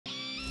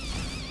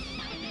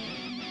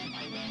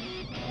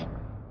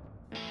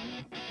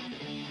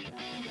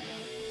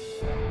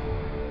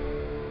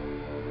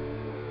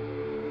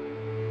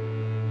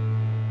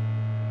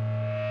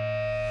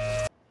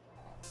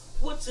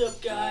What's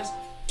up, guys?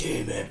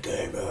 Demon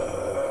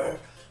Gamer.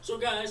 So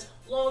guys,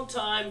 long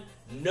time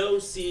no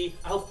see.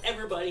 I hope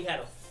everybody had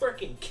a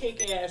freaking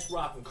kick-ass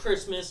rockin'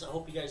 Christmas. I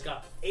hope you guys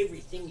got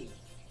everything you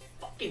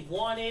fucking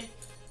wanted.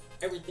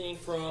 Everything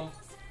from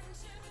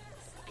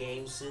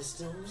game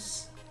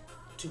systems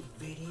to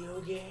video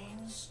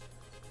games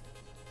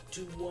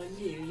to $1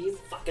 million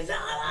fucking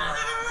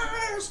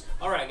dollars.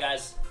 Alright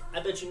guys,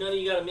 I bet you none of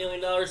you got $1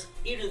 million.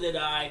 Either did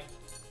I.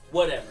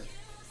 Whatever.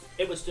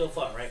 It was still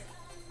fun, right?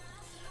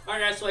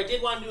 Alright guys, so I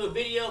did want to do a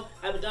video.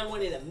 I haven't done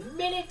one in a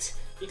minute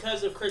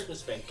because of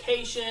Christmas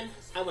vacation.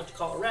 I went to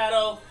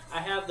Colorado.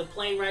 I have the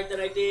plane ride that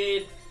I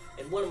did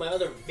in one of my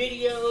other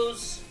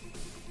videos.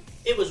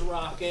 It was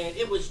rocking.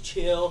 It was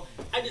chill.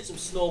 I did some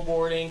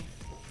snowboarding.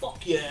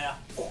 Fuck yeah.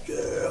 Fuck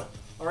yeah.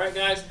 Alright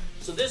guys,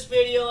 so this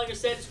video, like I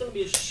said, it's going to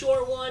be a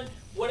short one.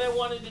 What I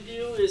wanted to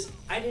do is,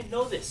 I didn't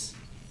know this.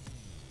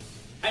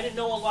 I didn't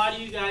know a lot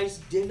of you guys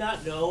did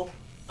not know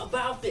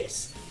about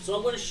this. So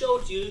I'm going to show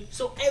it to you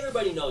so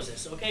everybody knows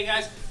this. Okay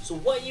guys? So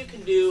what you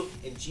can do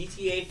in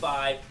GTA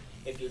 5,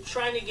 if you're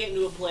trying to get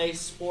into a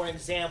place, for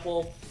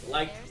example,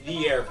 like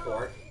the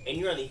airport, and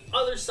you're on the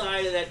other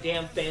side of that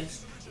damn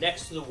fence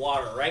next to the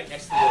water, right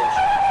next to the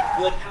ocean.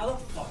 You're like, how the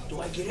fuck do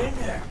I get in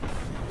there?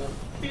 Well,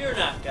 fear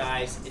not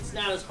guys, it's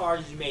not as hard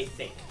as you may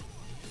think.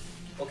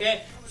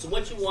 Okay? So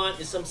what you want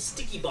is some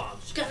sticky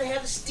bombs. You gotta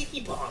have the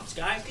sticky bombs,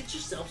 guys. Get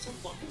yourself some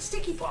fucking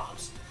sticky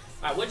bombs.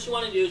 Alright, what you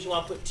want to do is you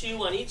want to put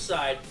 2 on each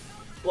side,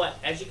 but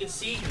as you can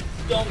see, you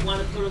don't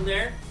want to put them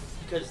there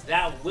because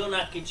that will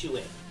not get you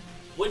in.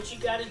 What you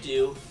got to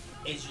do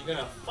is you're going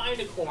to find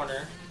a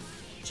corner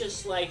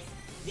just like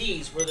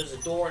these where there's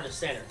a door in the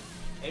center.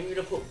 And you're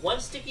going to put 1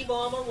 sticky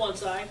bomb on one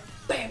side,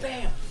 bam,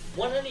 bam,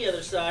 1 on the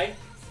other side,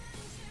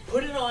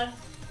 put it on,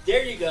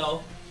 there you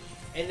go.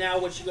 And now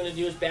what you're going to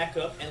do is back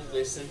up and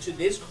listen to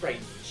this crazy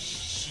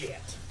shit.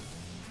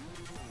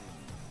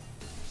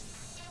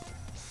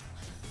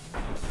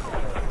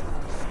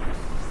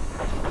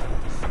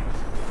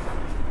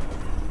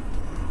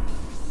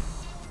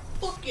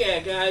 Fuck yeah,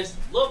 guys.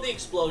 Love the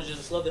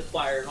explosions, love the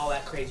fire, and all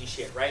that crazy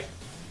shit, right?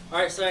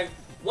 Alright, so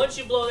once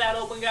you blow that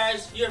open,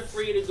 guys, you're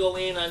free to go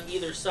in on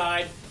either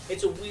side.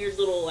 It's a weird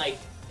little, like,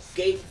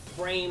 gate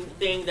frame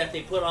thing that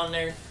they put on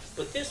there.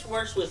 But this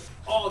works with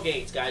all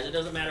gates, guys. It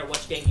doesn't matter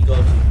which gate you go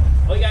to.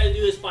 All you gotta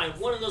do is find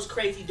one of those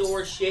crazy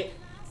doors shit,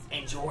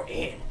 and you're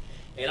in.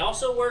 It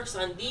also works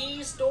on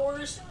these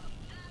doors.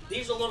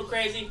 These are a little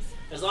crazy.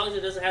 As long as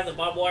it doesn't have the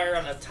barbed wire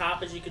on the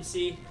top, as you can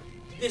see,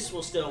 this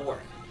will still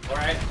work.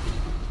 Alright?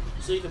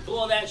 So you can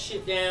blow that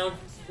shit down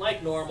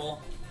like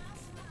normal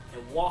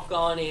and walk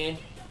on in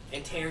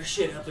and tear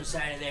shit up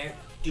inside of there.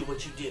 Do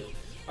what you do.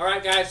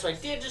 Alright guys, so I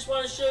did just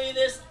want to show you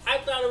this. I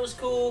thought it was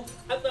cool.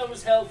 I thought it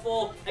was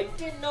helpful. I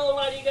didn't know a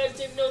lot of you guys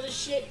didn't know this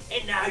shit.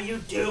 And now you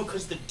do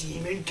because the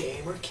Demon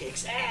Gamer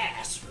kicks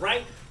ass.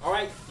 Right?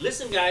 Alright,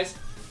 listen guys.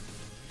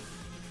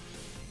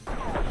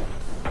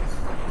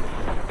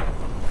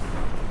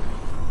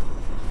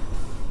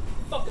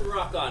 Fucking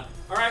rock on.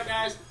 Alright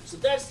guys, so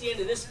that's the end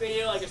of this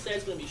video. Like I said,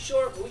 it's going to be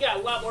short, but we got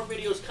a lot more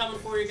videos coming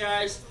for you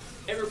guys.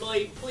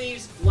 Everybody,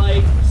 please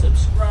like,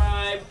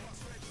 subscribe,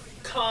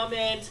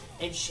 comment,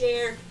 and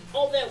share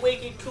all that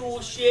wicked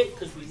cool shit,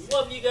 because we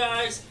love you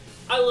guys.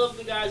 I love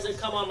the guys that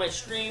come on my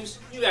streams.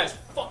 You guys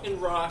fucking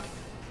rock.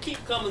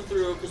 Keep coming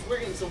through, because we're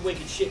getting some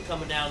wicked shit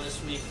coming down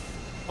this week.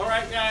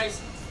 Alright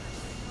guys,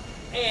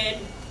 and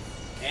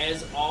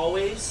as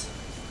always,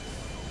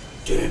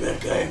 Demon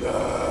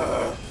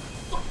Gamer.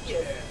 Fuck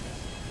yeah.